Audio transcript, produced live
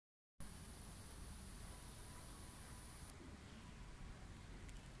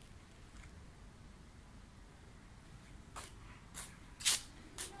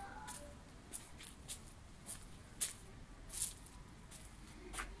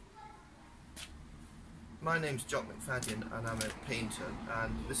My name's Jock McFadyen and I'm a painter,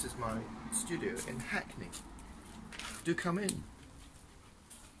 and this is my studio in Hackney. Do come in.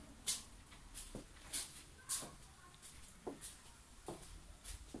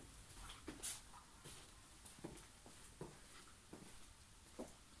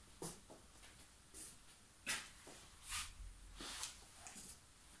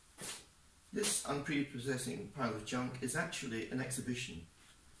 This unprepossessing pile of junk is actually an exhibition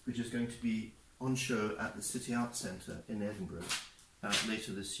which is going to be on show at the City Arts Centre in Edinburgh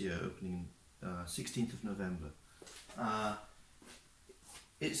later this year, opening 16th of November.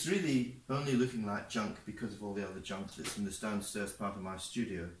 It's really only looking like junk because of all the other junk that's in this downstairs part of my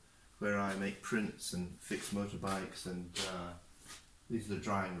studio, where I make prints and fix motorbikes, and these are the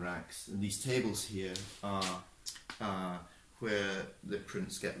drying racks, and these tables here are where the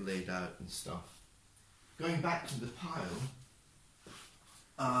prints get laid out and stuff. Going back to the pile,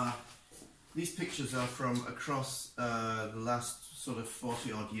 these pictures are from across the last sort of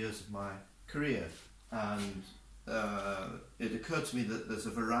 40 odd years of my career, and it occurred to me that there's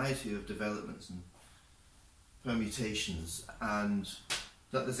a variety of developments and permutations, and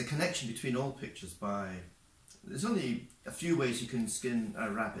that there's a connection between all pictures there's only a few ways you can skin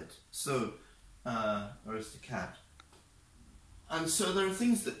a rabbit, or roast a cat. And so there are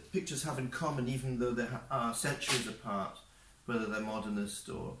things that pictures have in common, even though they are centuries apart, whether they're modernist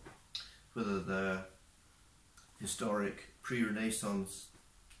or whether they're historic, pre-Renaissance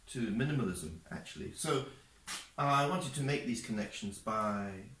to minimalism, actually. So I wanted to make these connections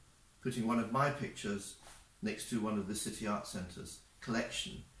by putting one of my pictures next to one of the City Arts Centre's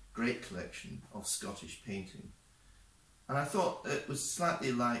great collection of Scottish painting. And I thought it was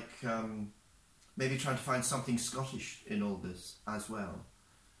slightly like maybe trying to find something Scottish in all this as well.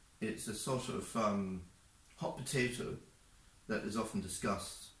 It's a sort of hot potato that is often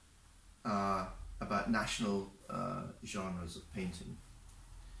discussed about national genres of painting.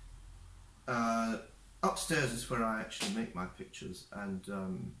 Upstairs is where I actually make my pictures,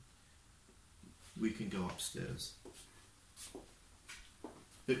 and we can go upstairs a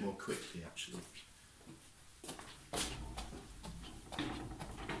bit more quickly, actually.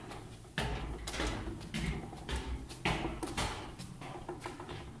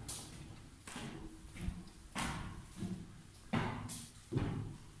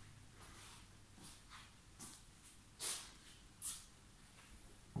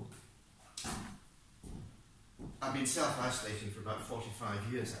 I've been self-isolating for about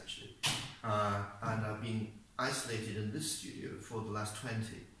 45 years, actually, and I've been isolated in this studio for the last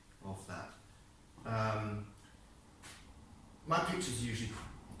 20 of that. My pictures are usually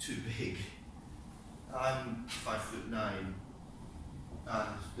too big. I'm 5'9", and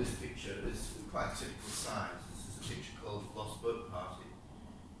this picture is quite a typical size. This is a picture called Lost Boat Party,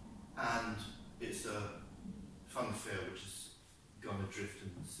 and it's a fun affair which has gone adrift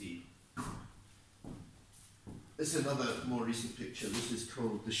in the sea. This is another more recent picture. This is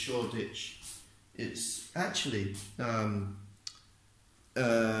called The Shoreditch. It's actually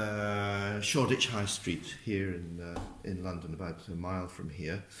Shoreditch High Street here in London, about a mile from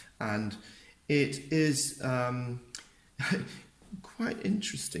here, and it is quite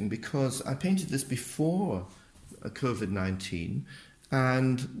interesting because I painted this before COVID-19,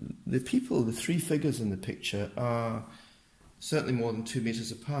 and the three figures in the picture are certainly more than 2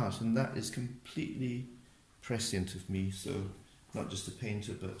 meters apart, and that is completely prescient of me, so not just a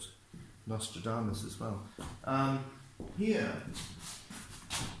painter but Nostradamus as well. Here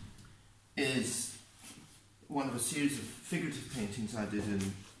is one of a series of figurative paintings I did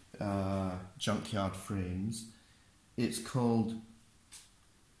in junkyard frames. It's called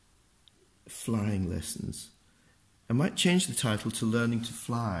Flying Lessons. I might change the title to Learning to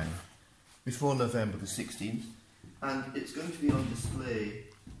Fly before November the 16th, and it's going to be on display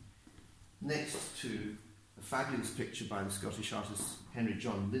next to a fabulous picture by the Scottish artist Henry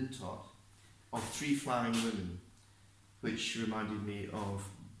John Lintott of 3 flying women, which reminded me of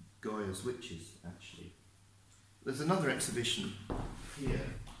Goya's Witches, actually. There's another exhibition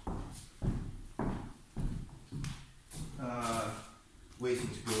here, waiting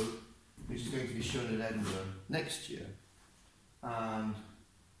to go, which is going to be shown in Edinburgh next year, and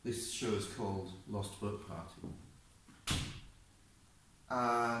this show is called Lost Boat Party.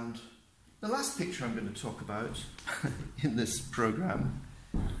 And the last picture I'm going to talk about in this programme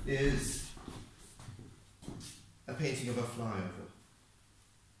is a painting of a flyover.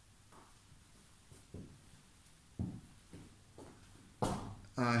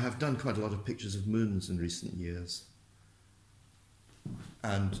 I have done quite a lot of pictures of moons in recent years,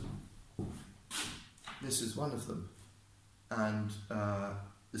 and this is one of them, and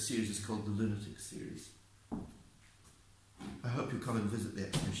the series is called the Lunatic series. I hope you'll come and visit the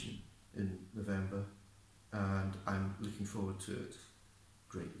exhibition in November, and I'm looking forward to it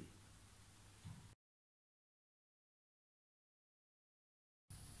greatly.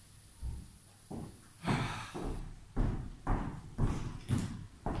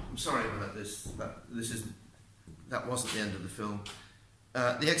 I'm sorry about this. That wasn't the end of the film.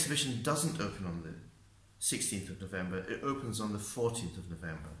 The exhibition doesn't open on the 16th of November. It opens on the 14th of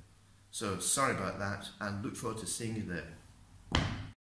November. So sorry about that, and look forward to seeing you there.